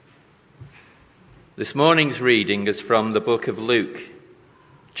This morning's reading is from the book of Luke,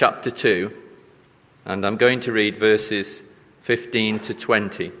 chapter 2, and I'm going to read verses 15 to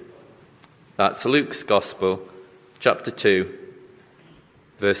 20. That's Luke's Gospel, chapter 2,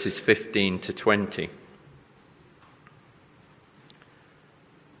 verses 15 to 20.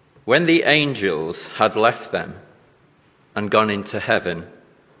 When the angels had left them and gone into heaven,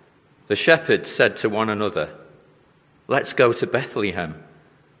 the shepherds said to one another, "Let's go to Bethlehem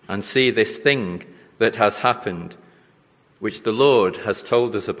and see this thing that has happened, which the Lord has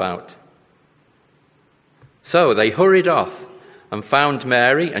told us about." So they hurried off and found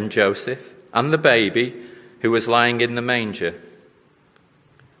Mary and Joseph and the baby who was lying in the manger.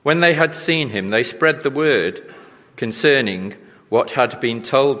 When they had seen him, they spread the word concerning what had been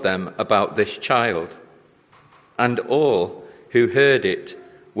told them about this child. And all who heard it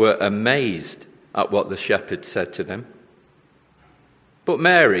were amazed at what the shepherds said to them. But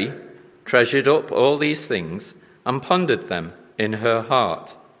Mary treasured up all these things and pondered them in her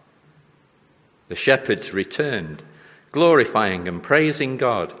heart. The shepherds returned, glorifying and praising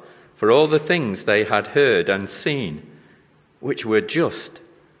God for all the things they had heard and seen, which were just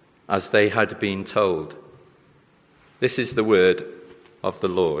as they had been told. This is the word of the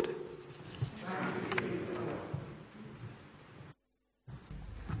Lord.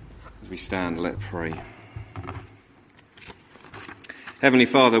 As we stand, let's pray. Heavenly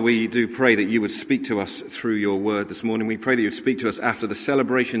Father, we do pray that you would speak to us through your word this morning. We pray that you would speak to us after the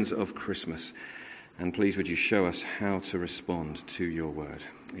celebrations of Christmas. And please would you show us how to respond to your word.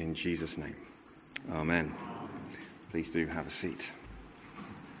 In Jesus' name. Amen. Please do have a seat.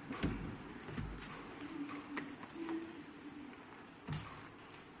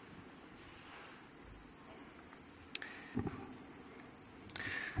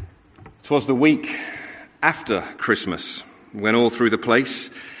 Twas the week after Christmas, when all through the place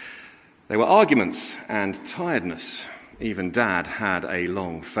there were arguments and tiredness. Even Dad had a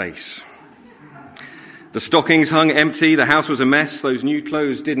long face. The stockings hung empty, the house was a mess, those new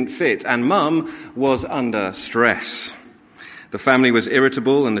clothes didn't fit, and Mum was under stress. The family was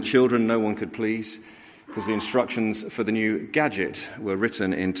irritable and the children no one could please, because the instructions for the new gadget were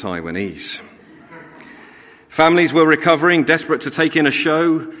written in Taiwanese. Families were recovering, desperate to take in a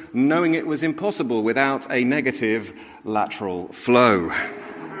show, knowing it was impossible without a negative lateral flow.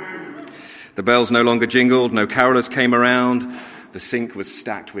 The bells no longer jingled, no carolers came around, the sink was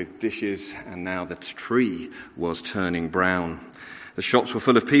stacked with dishes, and now the tree was turning brown. The shops were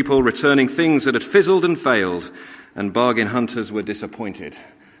full of people returning things that had fizzled and failed, and bargain hunters were disappointed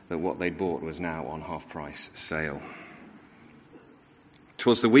that what they'd bought was now on half-price sale.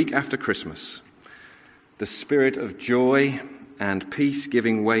 'Twas the week after Christmas. The spirit of joy and peace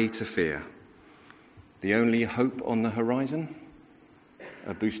giving way to fear. The only hope on the horizon?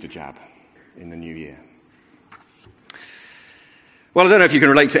 A booster jab in the new year. Well, I don't know if you can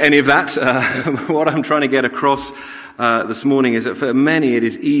relate to any of that. What I'm trying to get across this morning is that for many it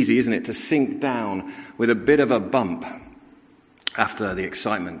is easy, isn't it, to sink down with a bit of a bump after the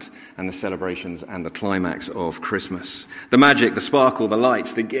excitement and the celebrations and the climax of Christmas. The magic, the sparkle, the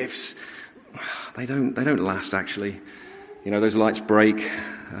lights, the gifts, They don't last, actually. You know, those lights break.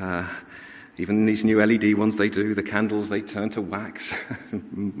 Even these new LED ones, they do. The candles, they turn to wax.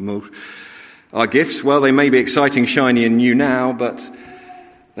 Our gifts, well, they may be exciting, shiny and new now, but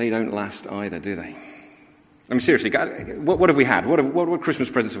they don't last either, do they? I mean, seriously, what have we had? What Christmas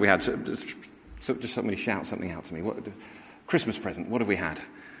presents have we had? Just somebody shout something out to me. Christmas present, what have we had?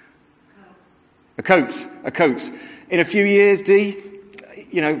 A coat. In a few years, Dee,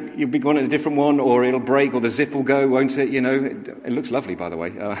 you know, you'll be wanting a different one, or it'll break, or the zip will go, won't it? You know, it looks lovely, by the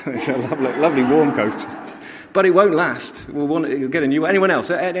way. It's a lovely warm coat. But it won't last. You'll get a new one. Anyone else?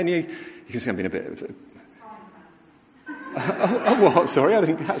 You can see I'm being a bit... what? Sorry, I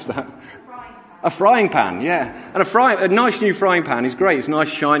didn't catch that. A frying pan, yeah. And a nice new frying pan is great. It's nice,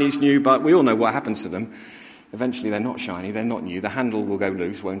 shiny, it's new, but we all know what happens to them. Eventually they're not shiny, they're not new. The handle will go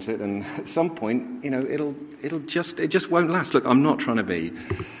loose, won't it? And at some point, you know, it just won't last. Look, I'm not trying to be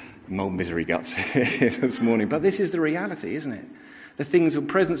mold misery guts here this morning, but this is the reality, isn't it? The things, the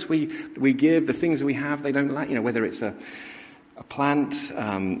presents we give, the things we have, they don't last. You know, whether it's a plant,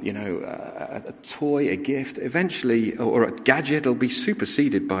 a toy, a gift, eventually, or a gadget, it'll be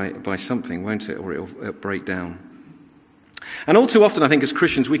superseded by something, won't it? Or it'll break down. And all too often, I think, as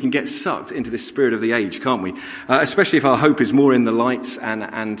Christians, we can get sucked into this spirit of the age, can't we? Especially if our hope is more in the lights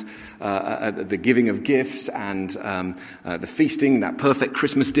and the giving of gifts and the feasting, that perfect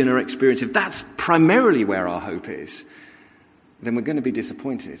Christmas dinner experience. If that's primarily where our hope is, then we're going to be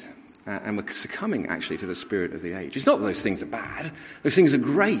disappointed. And we're succumbing, actually, to the spirit of the age. It's not that those things are bad. Those things are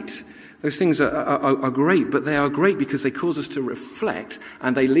great. Those things are great, but they are great because they cause us to reflect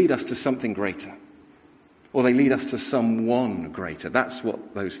and they lead us to something greater. Or they lead us to someone greater. That's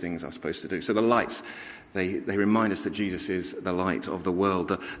what those things are supposed to do. So the lights, they remind us that Jesus is the light of the world.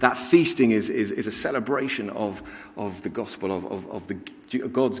 That feasting is a celebration of the gospel,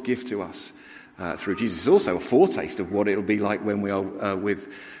 of God's gift to us through Jesus. It's also a foretaste of what it'll be like when we are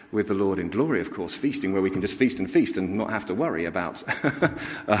with the Lord in glory, of course, feasting where we can just feast and not have to worry about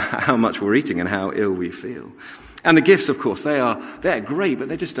how much we're eating and how ill we feel. And the gifts, of course, they're great, but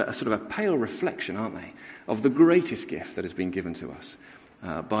they're just a sort of a pale reflection, aren't they, of the greatest gift that has been given to us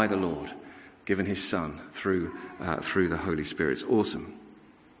by the Lord, given his Son through the Holy Spirit. It's awesome.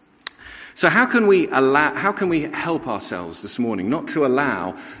 So how can we help ourselves this morning not to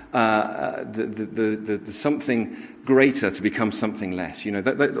allow the something greater to become something less? You know,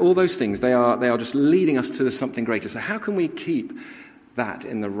 all those things, they are just leading us to the something greater. So how can we keep that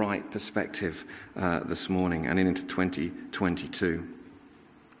in the right perspective this morning and into 2022?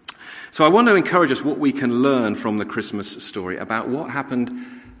 So I want to encourage us what we can learn from the Christmas story about what happened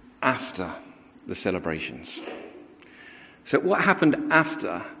after the celebrations. So what happened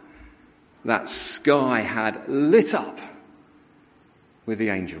after that sky had lit up with the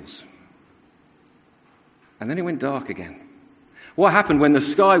angels? And then it went dark again. What happened when the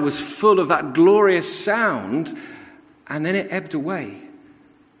sky was full of that glorious sound and then it ebbed away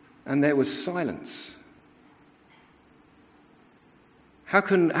and there was silence? How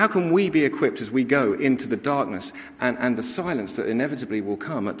can we be equipped as we go into the darkness and the silence that inevitably will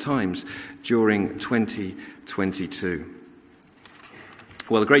come at times during 2022?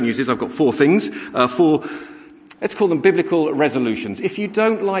 Well, the great news is I've got 4 things, let's call them biblical resolutions. If you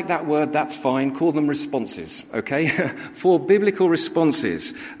don't like that word, that's fine. Call them responses, okay? 4 biblical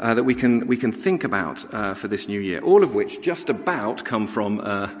responses that we can think about for this new year, all of which just about come from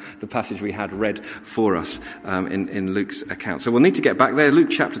the passage we had read for us in Luke's account. So we'll need to get back there.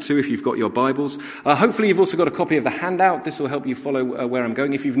 Luke chapter 2, if you've got your Bibles. Hopefully you've also got a copy of the handout. This will help you follow where I'm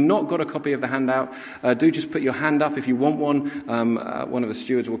going. If you've not got a copy of the handout, do just put your hand up if you want one. One of the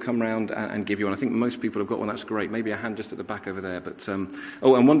stewards will come round and give you one. I think most people have got one. That's great. Maybe a hand just at the back over there. But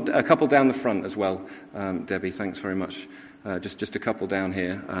and a couple down the front as well. Debbie, thanks very much. Just a couple down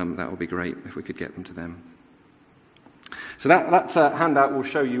here. That would be great if we could get them to them. So that handout will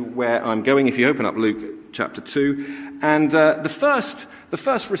show you where I'm going if you open up Luke chapter 2. And the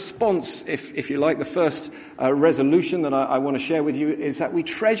first response, if you like, the first resolution that I want to share with you is that we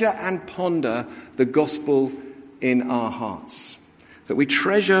treasure and ponder the gospel in our hearts. That we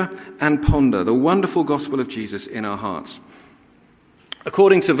treasure and ponder the wonderful gospel of Jesus in our hearts.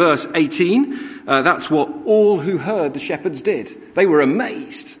 According to verse 18, that's what all who heard the shepherds did. They were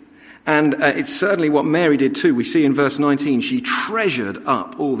amazed. And it's certainly what Mary did too. We see in verse 19, she treasured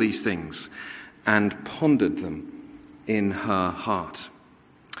up all these things and pondered them in her heart.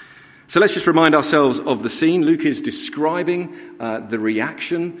 So let's just remind ourselves of the scene. Luke is describing the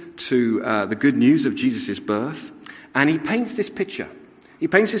reaction to the good news of Jesus' birth. And he paints this picture. He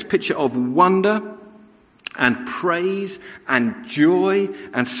paints this picture of wonder and praise and joy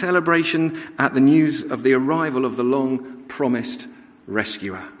and celebration at the news of the arrival of the long-promised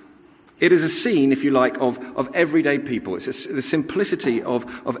rescuer. It is a scene, if you like, of everyday people. It's the simplicity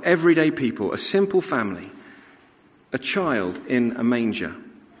of everyday people, a simple family, a child in a manger,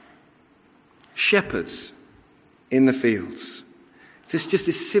 shepherds in the fields. It's just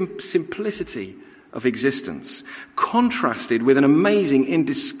this simplicity of existence, contrasted with an amazing,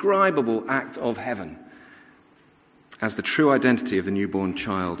 indescribable act of heaven, as the true identity of the newborn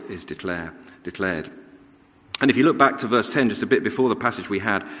child is declared. And if you look back to verse 10, just a bit before the passage we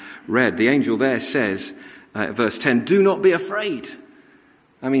had read, the angel there says, verse 10, "Do not be afraid."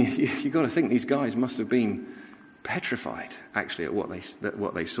 I mean, you've got to think these guys must have been petrified, actually, at what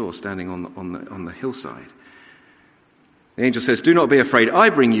they saw standing on the hillside. The angel says, "Do not be afraid. I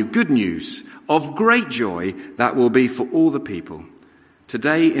bring you good news of great joy that will be for all the people.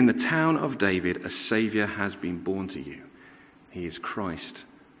 Today in the town of David, a Saviour has been born to you. He is Christ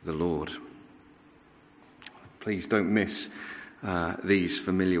the Lord." Please don't miss these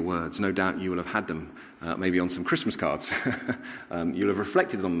familiar words. No doubt you will have had them maybe on some Christmas cards. You'll have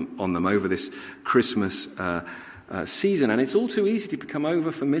reflected on them over this Christmas season, and it's all too easy to become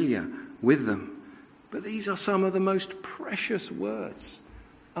over familiar with them. But these are some of the most precious words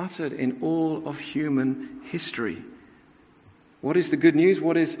uttered in all of human history. What is the good news?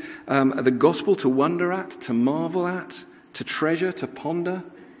 What is the gospel to wonder at, to marvel at, to treasure, to ponder?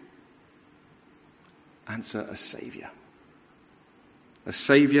 Answer: a Saviour. A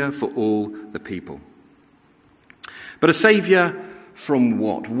saviour for all the people. But a saviour from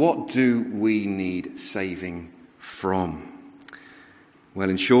what? What do we need saving from? Well,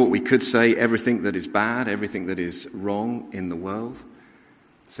 in short, we could say everything that is bad, everything that is wrong in the world.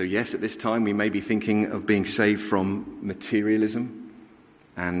 So yes, at this time we may be thinking of being saved from materialism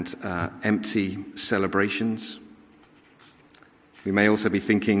and empty celebrations. We may also be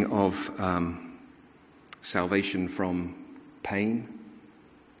thinking of salvation from pain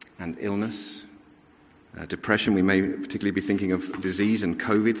and illness, depression. We may particularly be thinking of disease and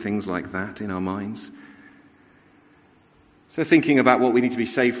COVID, things like that in our minds. So thinking about what we need to be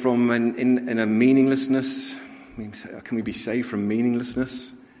saved from in a meaninglessness. Can we be saved from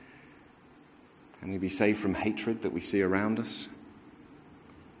meaninglessness? Can we be saved from hatred that we see around us?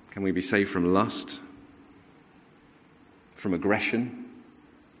 Can we be saved from lust? From aggression?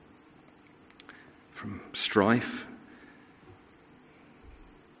 From strife?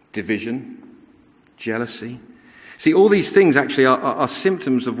 Division? Jealousy? See, all these things actually are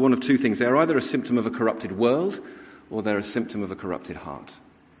symptoms of one of two things. They're either a symptom of a corrupted world, or they're a symptom of a corrupted heart.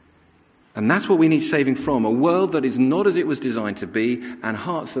 And that's what we need saving from, a world that is not as it was designed to be, and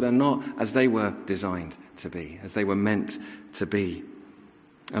hearts that are not as they were designed to be, as they were meant to be.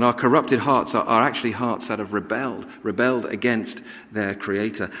 And our corrupted hearts are actually hearts that have rebelled against their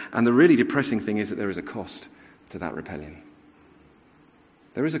Creator. And the really depressing thing is that there is a cost to that rebellion.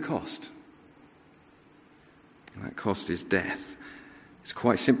 There is a cost. And that cost is death. It's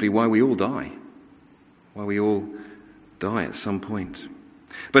quite simply why we all die. Why we all die at some point.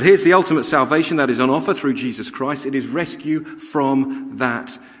 But here's the ultimate salvation that is on offer through Jesus Christ. It is rescue from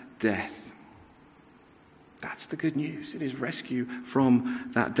that death. That's the good news. It is rescue from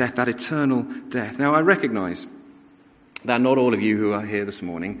that death, that eternal death. Now, I recognize that not all of you who are here this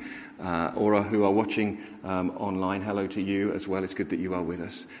morning or who are watching online, hello to you as well. It's good that you are with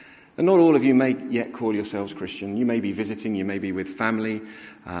us. And not all of you may yet call yourselves Christian. You may be visiting, you may be with family,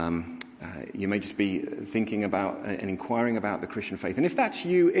 you may just be thinking about and inquiring about the Christian faith. And if that's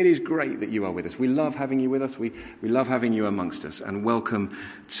you, it is great that you are with us. We love having you with us. We love having you amongst us, and welcome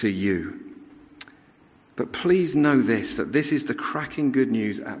to you. But please know this, that this is the cracking good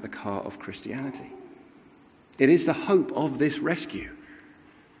news at the heart of Christianity. It is the hope of this rescue.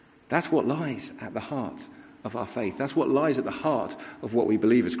 That's what lies at the heart of our faith. That's what lies at the heart of what we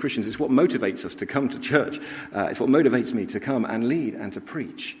believe as Christians. It's what motivates us to come to church. It's what motivates me to come and lead and to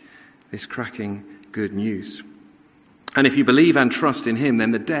preach this cracking good news. And if you believe and trust in him,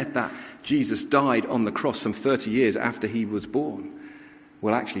 then the death that Jesus died on the cross some 30 years after he was born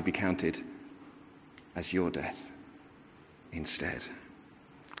will actually be counted as your death instead.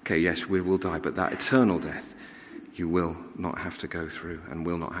 Okay, yes, we will die, but that eternal death you will not have to go through and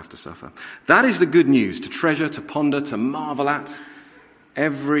will not have to suffer. That is the good news to treasure, to ponder, to marvel at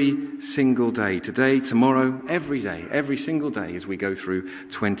every single day. Today, tomorrow, every day, every single day as we go through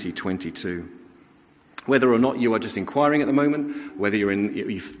 2022. Whether or not you are just inquiring at the moment, whether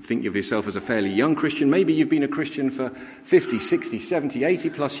you think of yourself as a fairly young Christian, maybe you've been a Christian for 50, 60, 70, 80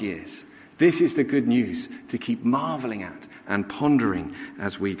 plus years. This is the good news to keep marveling at and pondering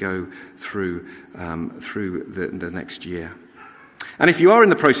as we go through the next year. And if you are in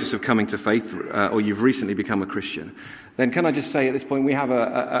the process of coming to faith, or you've recently become a Christian, then can I just say at this point we have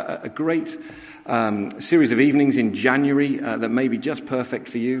a great series of evenings in January that may be just perfect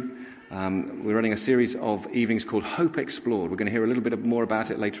for you. We're running a series of evenings called Hope Explored. We're going to hear a little bit more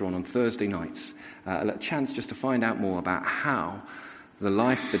about it later on Thursday nights. A chance just to find out more about how the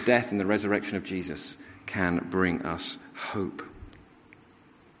life, the death, and the resurrection of Jesus can bring us hope.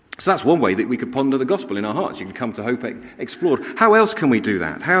 So that's one way that we could ponder the gospel in our hearts. You can come to Hope Explored. How else can we do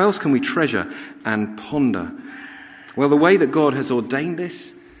that? How else can we treasure and ponder? Well, the way that God has ordained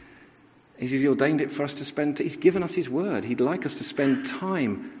this is he's ordained it for us to spend. He's given us his word. He'd like us to spend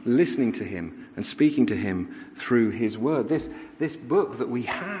time listening to him and speaking to him through his word. This book that we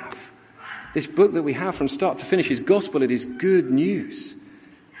have, from start to finish, is gospel. It is good news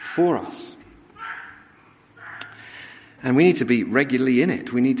for us. And we need to be regularly in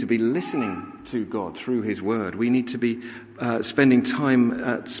it. We need to be listening to God through his word. We need to be spending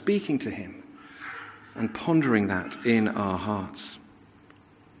time speaking to him and pondering that in our hearts.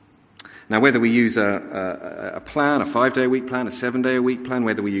 Now, whether we use a plan, a 5-day-a-week plan, a 7-day-a-week plan,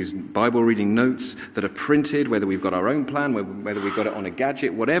 whether we use Bible reading notes that are printed, whether we've got our own plan, whether we've got it on a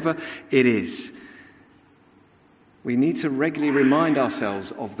gadget, whatever it is, we need to regularly remind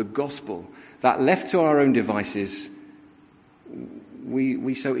ourselves of the gospel that, left to our own devices,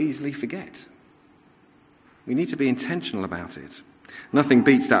 we so easily forget. We need to be intentional about it. Nothing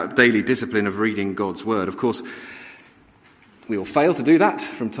beats that daily discipline of reading God's word. Of course, We all fail to do that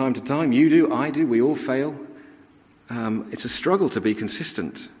from time to time. You do, I do, we all fail. It's a struggle to be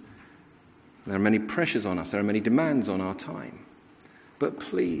consistent. There are many pressures on us. There are many demands on our time. But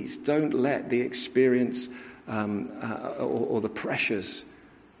please don't let the experience or the pressures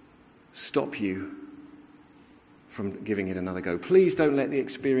stop you from giving it another go. Please don't let the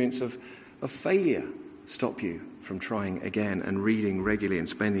experience of failure stop you from trying again and reading regularly and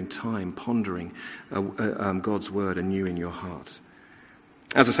spending time pondering God's word anew in your heart.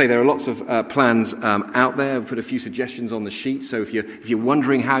 As I say, there are lots of plans out there. I've put a few suggestions on the sheet. So if you're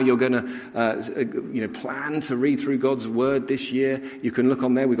wondering how you're going to plan to read through God's word this year, you can look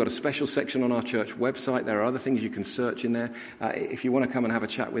on there. We've got a special section on our church website. There are other things you can search in there. If you want to come and have a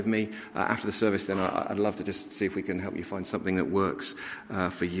chat with me after the service, then I'd love to just see if we can help you find something that works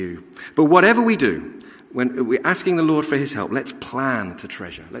for you. But whatever we do, when we're asking the Lord for his help, let's plan to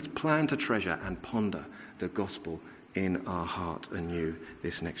treasure. Let's plan to treasure and ponder the gospel in our heart anew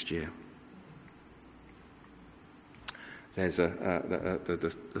this next year. There's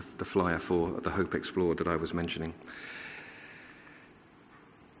the flyer for the Hope Explored that I was mentioning.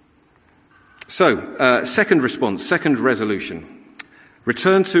 So, second response, second resolution.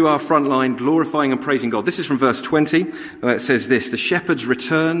 Return to our front line, glorifying and praising God. This is from verse 20. It says this: the shepherds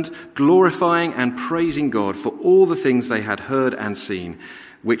returned, glorifying and praising God for all the things they had heard and seen,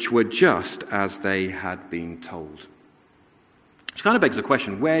 which were just as they had been told. Which kind of begs the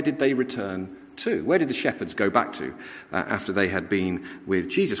question, where did they return to? Where did the shepherds go back to after they had been with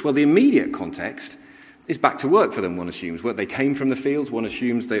Jesus? Well, the immediate context is back to work for them, one assumes. They came from the fields, one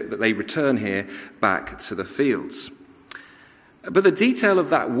assumes that they return here back to the fields. But the detail of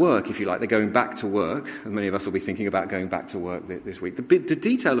that work, if you like, they're going back to work, and many of us will be thinking about going back to work this week. The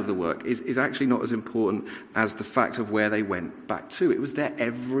detail of the work is actually not as important as the fact of where they went back to. It was their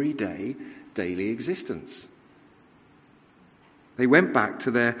everyday, daily existence. They went back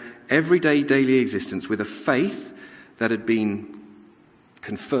to their everyday, daily existence with a faith that had been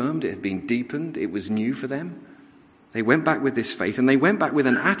confirmed, it had been deepened, it was new for them. They went back with this faith, and they went back with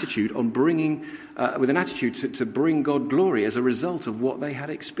an attitude to bring God glory as a result of what they had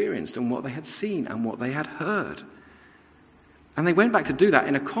experienced and what they had seen and what they had heard. And they went back to do that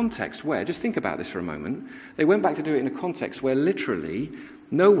in a context where, just think about this for a moment, they went back to do it in a context where literally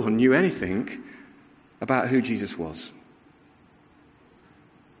no one knew anything about who Jesus was.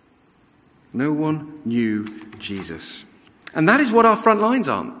 No one knew Jesus. And that is what our front lines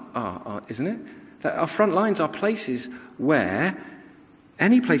are, isn't it? That our front lines are places where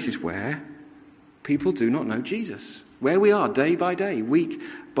people do not know Jesus. Where we are day by day, week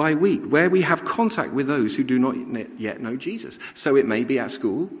by week, where we have contact with those who do not yet know Jesus. So it may be at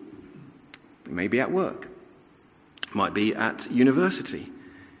school, it may be at work, it might be at university,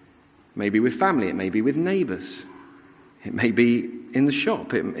 it may be with family, it may be with neighbours, it may be in the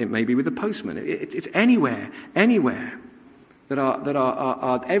shop, it may be with the postman. It's anywhere that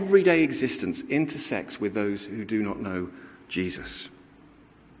our everyday existence intersects with those who do not know Jesus.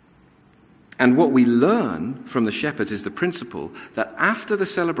 And what we learn from the shepherds is the principle that after the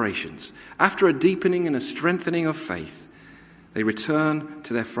celebrations, after a deepening and a strengthening of faith, they return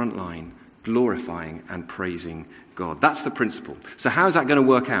to their front line, glorifying and praising God. That's the principle. So how is that going to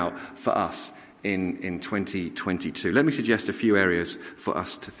work out for us in 2022? Let me suggest a few areas for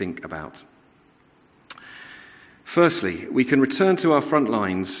us to think about. Firstly, we can return to our front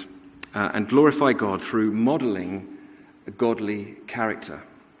lines and glorify God through modelling godly character.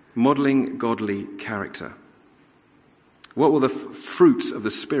 Modelling godly character. What will the fruits of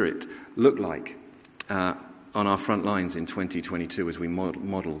the Spirit look like on our front lines in 2022 as we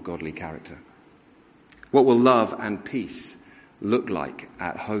model godly character? What will love and peace look like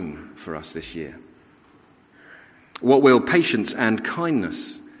at home for us this year? What will patience and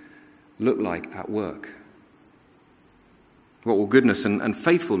kindness look like at work? What will goodness and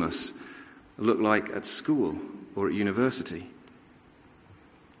faithfulness look like at school or at university?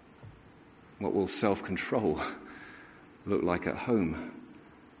 What will self-control look like at home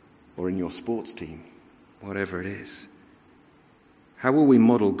or in your sports team, whatever it is? How will we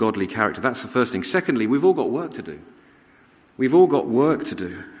model godly character? That's the first thing. Secondly, we've all got work to do. We've all got work to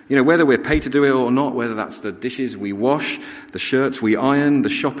do. Whether we're paid to do it or not, whether that's the dishes we wash, the shirts we iron, the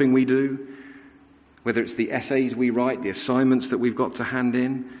shopping we do, whether it's the essays we write, the assignments that we've got to hand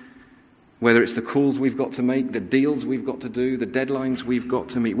in, whether it's the calls we've got to make, the deals we've got to do, the deadlines we've got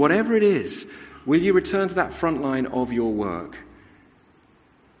to meet, whatever it is, will you return to that front line of your work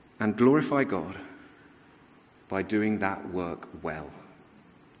and glorify God by doing that work well,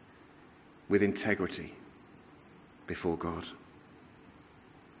 with integrity before God?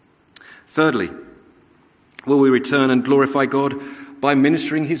 Thirdly, Will we return and glorify God by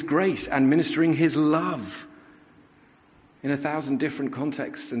ministering his grace and ministering his love in 1,000 different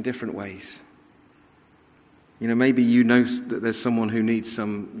contexts and different ways? Maybe you know that there's someone who needs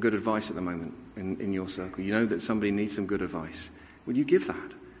some good advice at the moment in your circle. You know that somebody needs some good advice. Would you give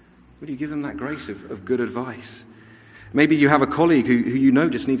that? Would you give them that grace of good advice? Maybe you have a colleague who you know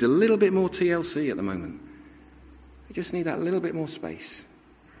just needs a little bit more TLC at the moment. They just need that little bit more space.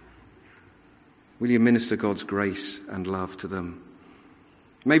 Will you minister God's grace and love to them?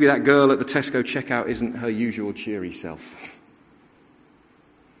 Maybe that girl at the Tesco checkout isn't her usual cheery self.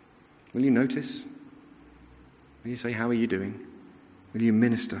 Will you notice? Will you say, how are you doing? Will you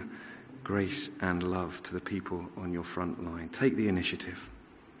minister grace and love to the people on your front line? Take the initiative.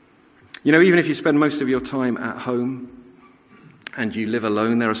 Even if you spend most of your time at home and you live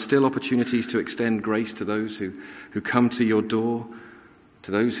alone, there are still opportunities to extend grace to those who come to your door,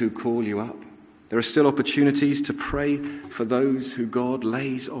 to those who call you up. There are still opportunities to pray for those who God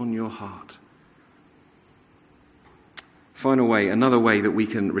lays on your heart. Another way that we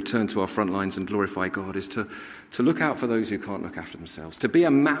can return to our front lines and glorify God is to look out for those who can't look after themselves, to be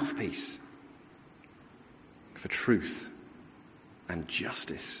a mouthpiece for truth and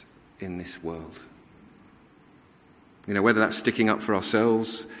justice in this world. Whether that's sticking up for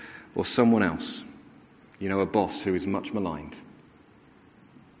ourselves or someone else, a boss who is much maligned.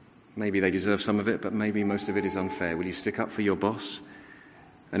 Maybe they deserve some of it, but maybe most of it is unfair. Will you stick up for your boss,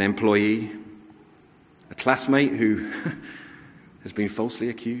 an employee, a classmate who has been falsely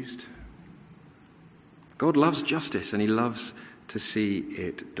accused? God loves justice and he loves to see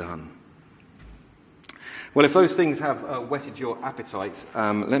it done. Well, if those things have whetted your appetite,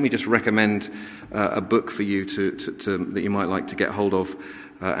 let me just recommend a book for you that you might like to get hold of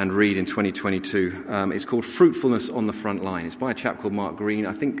and read in 2022. It's called Fruitfulness on the Front Line. It's by a chap called Mark Green.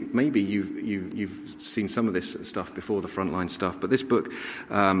 I think maybe you've seen some of this stuff before, the frontline stuff. But this book,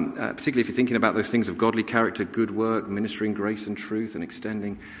 particularly if you're thinking about those things of godly character, good work, ministering grace and truth, and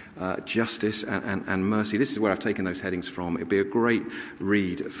extending justice and mercy. This is where I've taken those headings from. It'd be a great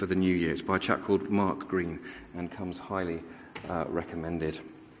read for the new year. It's by a chap called Mark Green and comes highly recommended.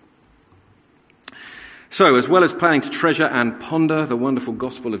 So, as well as planning to treasure and ponder the wonderful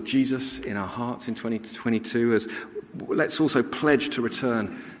gospel of Jesus in our hearts in 2022, let's also pledge to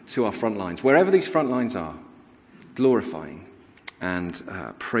return to our front lines, wherever these front lines are, glorifying and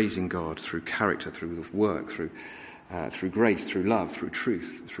praising God through character, through work, through grace, through love, through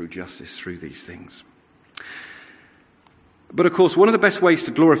truth, through justice, through these things. But of course, one of the best ways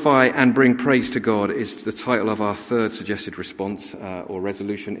to glorify and bring praise to God is the title of our third suggested response, or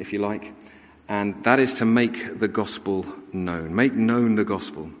resolution, if you like. And that is to make the gospel known. Make known the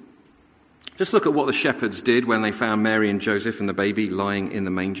gospel. Just look at what the shepherds did when they found Mary and Joseph and the baby lying in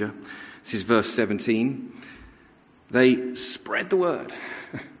the manger. This is verse 17. They spread the word.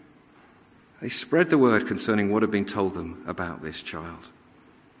 They spread the word concerning what had been told them about this child.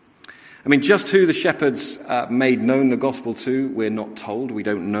 I mean, just who the shepherds made known the gospel to, we're not told. We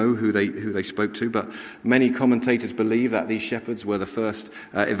don't know who they spoke to, but many commentators believe that these shepherds were the first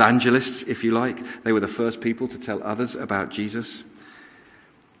evangelists, if you like. They were the first people to tell others about Jesus.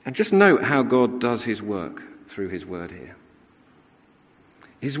 And just note how God does his work through his word here.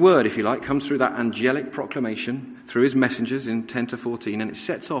 His word, if you like, comes through that angelic proclamation, through his messengers in 10 to 14, and it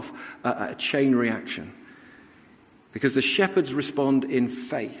sets off a chain reaction. Because the shepherds respond in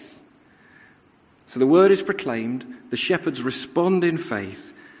faith. So the word is proclaimed, the shepherds respond in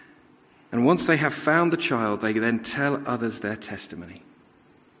faith, and once they have found the child, they then tell others their testimony.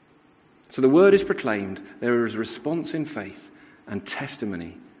 So the word is proclaimed, there is a response in faith, and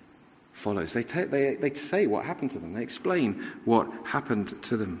testimony follows. They say what happened to them. They explain what happened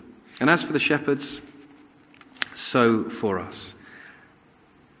to them. And as for the shepherds, so for us.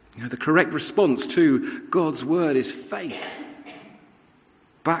 The correct response to God's word is faith.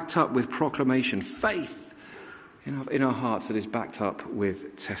 Backed up with proclamation, faith in our hearts that is backed up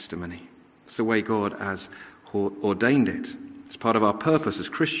with testimony. It's the way God has ordained it. It's part of our purpose as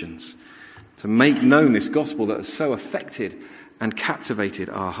Christians to make known this gospel that has so affected and captivated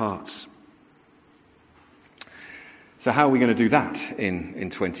our hearts. So how are we going to do that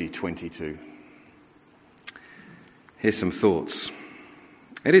in 2022? Here's some thoughts.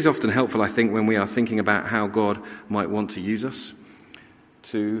 It is often helpful, I think, when we are thinking about how God might want to use us,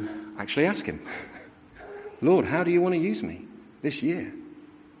 to actually ask him, Lord, how do you want to use me this year?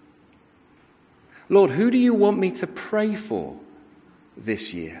 Lord, who do you want me to pray for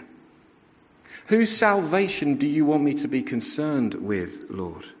this year? Whose salvation do you want me to be concerned with,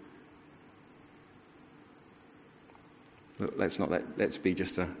 Lord? Look, let's be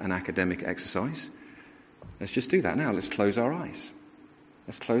just an academic exercise. Let's just do that now. Let's close our eyes.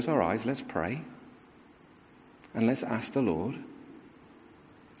 Let's close our eyes. Let's pray. And let's ask the Lord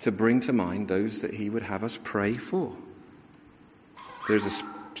to bring to mind those that he would have us pray for. There's a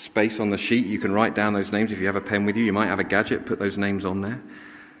space on the sheet. You can write down those names. If you have a pen with you, you might have a gadget. Put those names on there.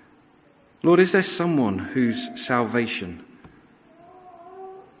 Lord, is there someone whose salvation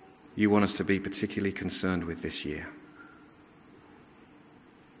you want us to be particularly concerned with this year?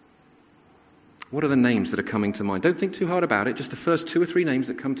 What are the names that are coming to mind? Don't think too hard about it. Just the first 2 or 3 names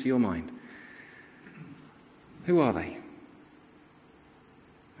that come to your mind. Who are they?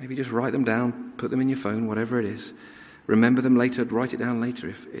 Maybe just write them down, put them in your phone, whatever it is. Remember them later, write it down later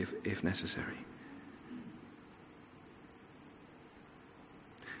if necessary.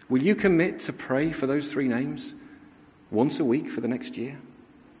 Will you commit to pray for those 3 names once a week for the next year?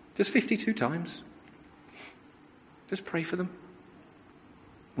 Just 52 times. Just pray for them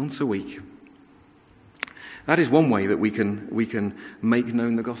once a week. That is one way that we can make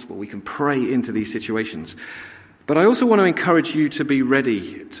known the gospel. We can pray into these situations. But I also want to encourage you to be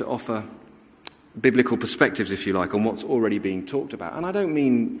ready to offer biblical perspectives, if you like, on what's already being talked about. And I don't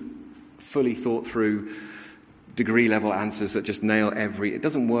mean fully thought through degree level answers that just nail it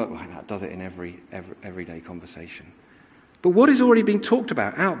doesn't work like that, does it, in everyday conversation? But what is already being talked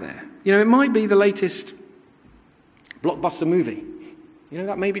about out there? It might be the latest blockbuster movie.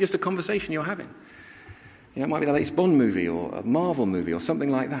 That may be just a conversation you're having. It might be the latest Bond movie or a Marvel movie or something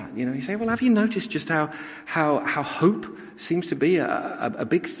like that. You say, well, have you noticed just how hope seems to be a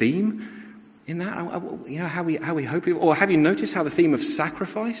big theme in that? How we hope. Or have you noticed how the theme of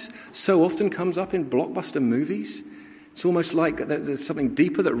sacrifice so often comes up in blockbuster movies? It's almost like there's something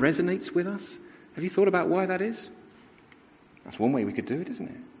deeper that resonates with us. Have you thought about why that is? That's one way we could do it, isn't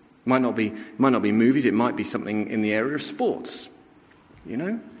it? It might not be movies. It might be something in the area of sports.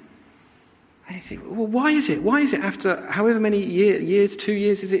 And you think, well, why is it? Why is it after however many years, 2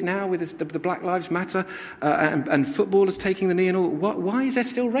 years is it now, with the Black Lives Matter and footballers taking the knee and all? Why is there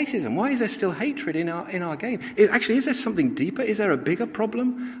still racism? Why is there still hatred in our game? Is there something deeper? Is there a bigger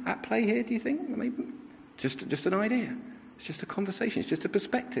problem at play here, do you think? Maybe just an idea. It's just a conversation. It's just a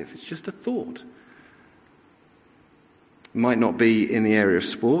perspective. It's just a thought. It might not be in the area of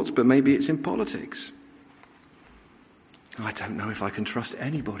sports, but maybe it's in politics. I don't know if I can trust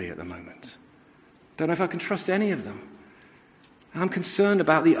anybody at the moment. Don't know if I can trust any of them. I'm concerned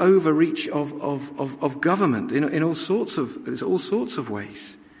about the overreach of government in all sorts of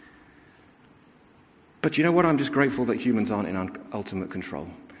ways. But you know what? I'm just grateful that humans aren't in ultimate control.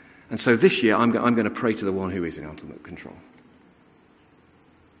 And so this year I'm going to pray to the one who is in ultimate control.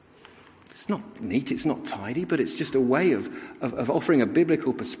 It's not neat, it's not tidy, but it's just a way of offering a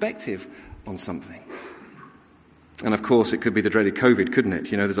biblical perspective on something. And of course, it could be the dreaded COVID, couldn't it?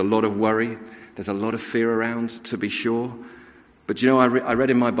 There's a lot of worry. There's a lot of fear around, to be sure. But I read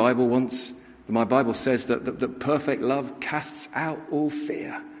in my Bible once, that my Bible says that perfect love casts out all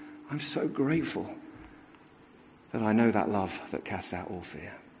fear. I'm so grateful that I know that love that casts out all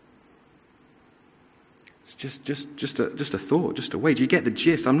fear. It's just a thought, just a way. Do you get the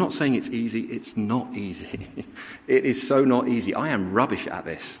gist? I'm not saying it's easy. It's not easy. It is so not easy. I am rubbish at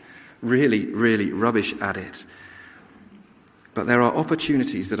this. Really, really rubbish at it. But there are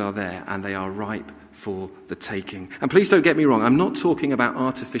opportunities that are there, and they are ripe for the taking. And please don't get me wrong. I'm not talking about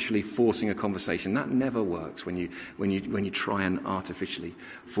artificially forcing a conversation. That never works when you try and artificially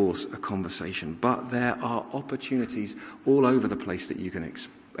force a conversation. But there are opportunities all over the place that you can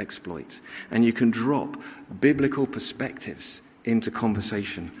exploit, and you can drop biblical perspectives into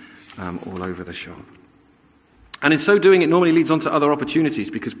conversation all over the shop. And in so doing, it normally leads on to other opportunities,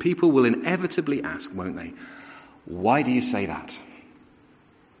 because people will inevitably ask, won't they? Why do you say that?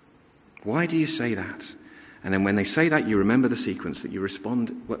 Why do you say that? And then when they say that, you remember the sequence, that you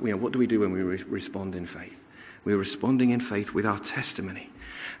respond. What do we do when we respond in faith? We're responding in faith with our testimony.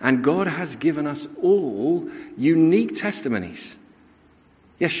 And God has given us all unique testimonies.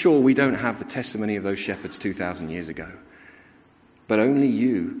 Yes, sure, we don't have the testimony of those shepherds 2,000 years ago. But only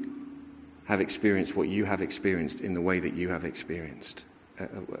you have experienced what you have experienced in the way that you have experienced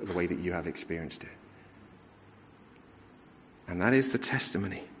it. And that is the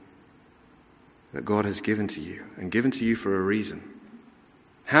testimony that God has given to you, and given to you for a reason.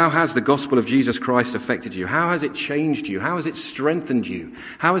 How has the gospel of Jesus Christ affected you? How has it changed you? How has it strengthened you?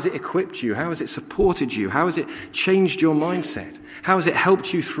 How has it equipped you? How has it supported you? How has it changed your mindset? How has it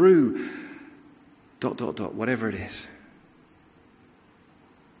helped you through ... whatever it is.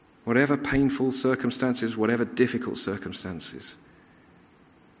 Whatever painful circumstances, whatever difficult circumstances.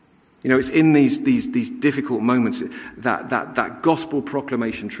 It's in these difficult moments that gospel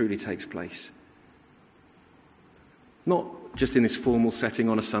proclamation truly takes place. Not just in this formal setting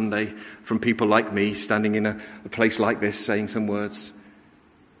on a Sunday from people like me standing in a place like this saying some words,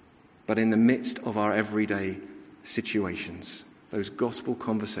 but in the midst of our everyday situations, those gospel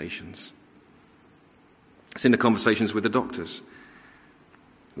conversations. It's in the conversations with the doctors,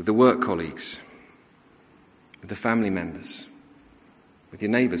 with the work colleagues, with the family members, with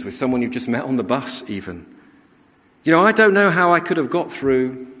your neighbours, with someone you've just met on the bus even. I don't know how I could have got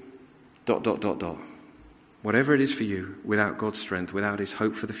through ... Whatever it is for you, without God's strength, without his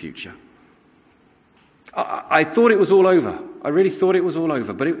hope for the future. I thought it was all over. I really thought it was all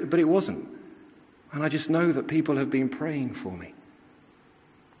over, but it wasn't. And I just know that people have been praying for me.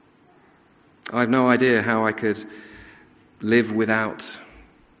 I have no idea how I could live without.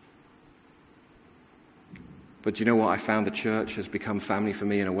 But you know what? I found the church has become family for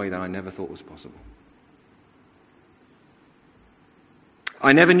me in a way that I never thought was possible.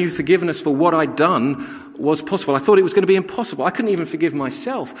 I never knew forgiveness for what I'd done was possible. I thought it was going to be impossible. I couldn't even forgive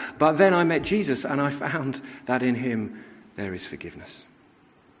myself. But then I met Jesus and I found that in him there is forgiveness.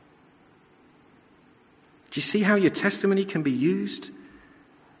 Do you see how your testimony can be used?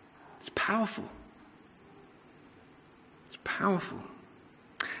 It's powerful. It's powerful.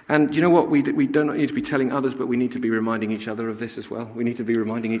 And you know what? We don't need to be telling others, but we need to be reminding each other of this as well. We need to be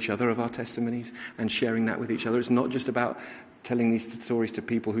reminding each other of our testimonies and sharing that with each other. It's not just about telling these stories to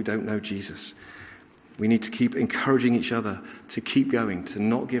people who don't know Jesus. We need to keep encouraging each other to keep going, to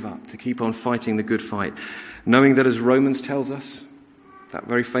not give up, to keep on fighting the good fight. Knowing that, as Romans tells us, that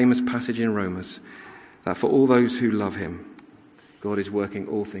very famous passage in Romans, that for all those who love him, God is working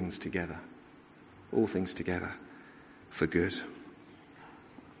all things together for good.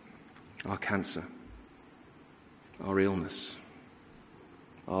 Our cancer, our illness,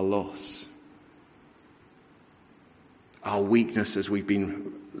 our loss, our weakness, as we've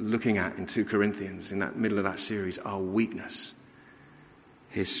been looking at in 2 Corinthians, in that middle of that series, our weakness,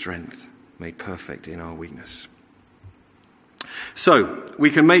 his strength made perfect in our weakness. So,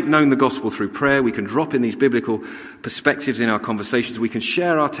 we can make known the gospel through prayer, we can drop in these biblical perspectives in our conversations, we can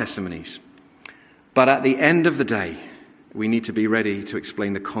share our testimonies. But at the end of the day, we need to be ready to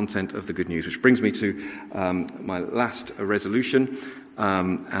explain the content of the good news, which brings me to my last resolution,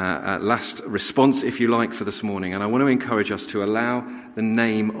 last response, if you like, for this morning. And I want to encourage us to allow the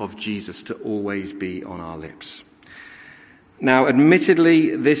name of Jesus to always be on our lips. Now,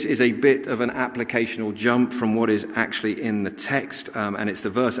 admittedly, this is a bit of an applicational jump from what is actually in the text, and it's the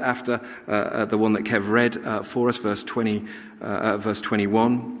verse after the one that Kev read for us, verse 21.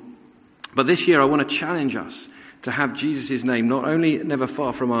 But this year, I want to challenge us to have Jesus' name not only never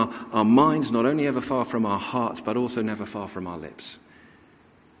far from our minds, not only ever far from our hearts, but also never far from our lips.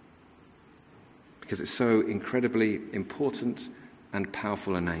 Because it's so incredibly important and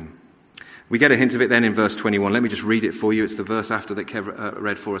powerful a name. We get a hint of it then in verse 21. Let me just read it for you. It's the verse after that Kev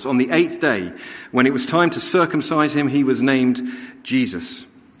read for us. On the 8th day, when it was time to circumcise him, he was named Jesus,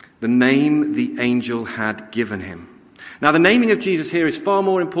 the name the angel had given him. Now, the naming of Jesus here is far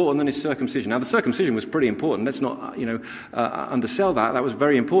more important than his circumcision. Now, the circumcision was pretty important. Let's not, undersell that. That was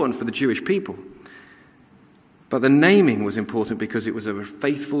very important for the Jewish people. But the naming was important because it was a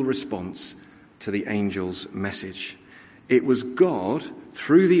faithful response to the angel's message. It was God,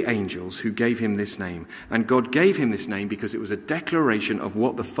 through the angels, who gave him this name. And God gave him this name because it was a declaration of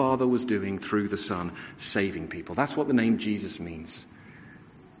what the Father was doing through the Son, saving people. That's what the name Jesus means.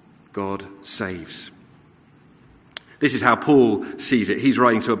 God saves. This is how Paul sees it. He's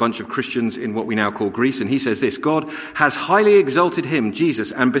writing to a bunch of Christians in what we now call Greece, and he says this: God has highly exalted him,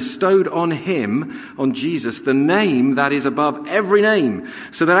 Jesus, and bestowed on Jesus, the name that is above every name,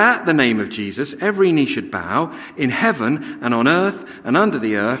 so that at the name of Jesus every knee should bow, in heaven and on earth and under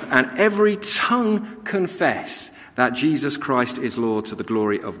the earth, and every tongue confess that Jesus Christ is Lord, to the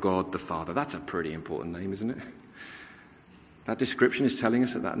glory of God the Father. That's a pretty important name, isn't it? That description is telling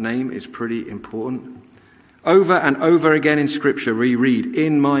us that name is pretty important. Over and over again in Scripture we read,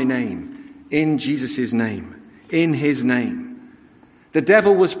 in my name, in Jesus' name, in his name. The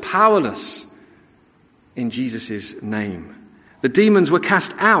devil was powerless in Jesus' name. The demons were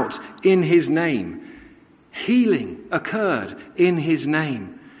cast out in his name. Healing occurred in his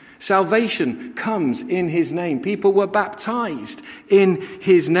name. Salvation comes in his name. People were baptized in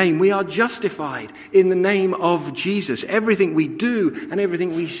his name. We are justified in the name of Jesus. Everything we do and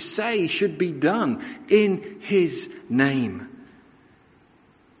everything we say should be done in his name.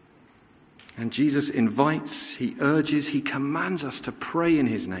 And Jesus invites, he urges, he commands us to pray in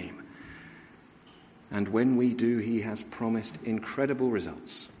his name. And when we do, he has promised incredible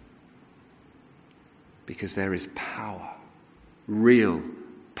results. Because there is power, real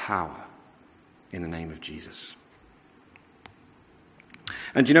power, in the name of Jesus.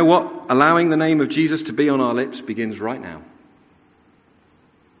 And you know what? Allowing the name of Jesus to be on our lips begins right now.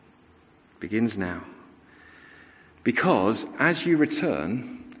 Begins now. Because as you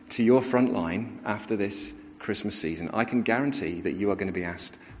return to your front line after this Christmas season, I can guarantee that you are going to be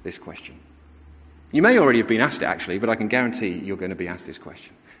asked this question. You may already have been asked it, actually, but I can guarantee you're going to be asked this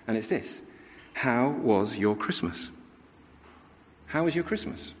question. And it's this: how was your Christmas? How was your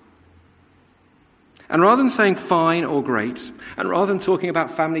Christmas? And rather than saying fine or great, and rather than talking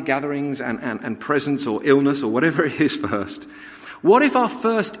about family gatherings and presents or illness or whatever it is first, what if our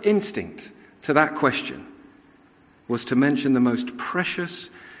first instinct to that question was to mention the most precious,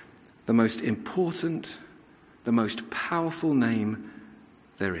 the most important, the most powerful name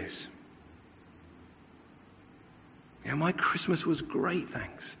there is? Yeah, my Christmas was great,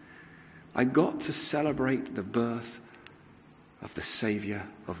 thanks. I got to celebrate the birth of the Saviour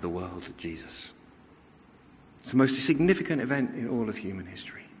of the world, Jesus. It's the most significant event in all of human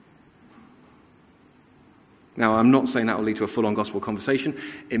history. Now, I'm not saying that will lead to a full-on gospel conversation.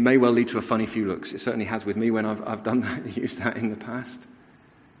 It may well lead to a funny few looks. It certainly has with me when I've done that, used that in the past.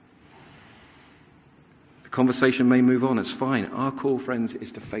 The conversation may move on. It's fine. Our call, friends,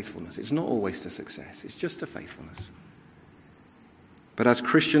 is to faithfulness. It's not always to success. It's just to faithfulness. But as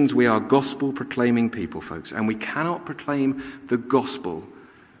Christians, we are gospel-proclaiming people, folks, and we cannot proclaim the gospel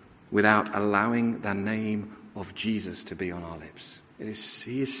without allowing the name of Jesus to be on our lips.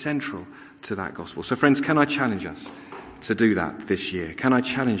 He is central to that gospel. So, friends, can I challenge us to do that this year? Can I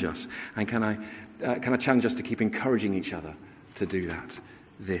challenge us? And can I challenge us to keep encouraging each other to do that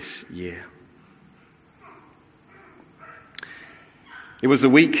this year? It was the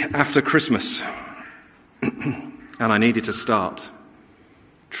week after Christmas, and I needed to start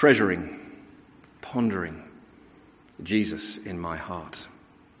treasuring, pondering Jesus in my heart.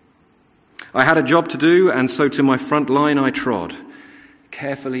 I had a job to do, and so to my front line I trod,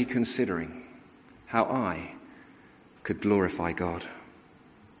 carefully considering how I could glorify God.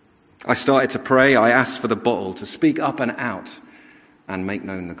 I started to pray. I asked for the bottle to speak up and out and make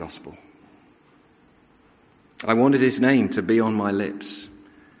known the gospel. I wanted his name to be on my lips,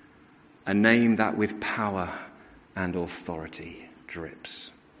 a name that with power and authority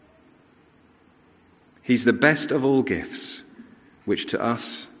drips. He's the best of all gifts, which to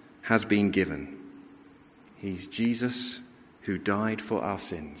us has been given. He's Jesus who died for our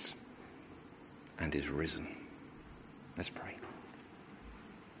sins and is risen. Let's pray.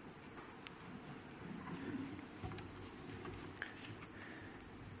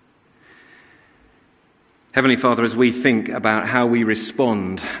 Heavenly Father, as we think about how we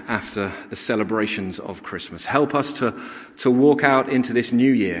respond after the celebrations of Christmas, help us to walk out into this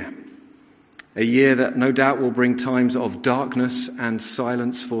new year, a year that no doubt will bring times of darkness and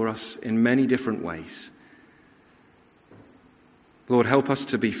silence for us in many different ways. Lord, help us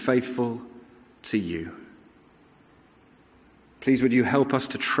to be faithful to you. Please, would you help us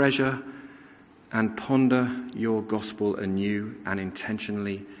to treasure and ponder your gospel anew and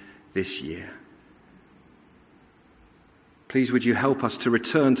intentionally this year. Please, would you help us to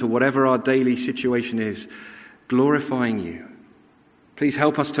return to whatever our daily situation is, glorifying you. Please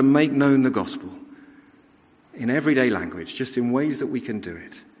help us to make known the gospel in everyday language, just in ways that we can do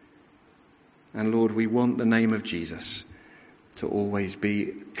it. And Lord, we want the name of Jesus to always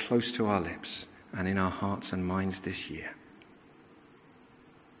be close to our lips and in our hearts and minds this year.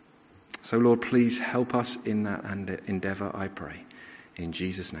 So Lord, please help us in that endeavor, I pray. In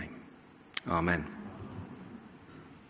Jesus' name, amen.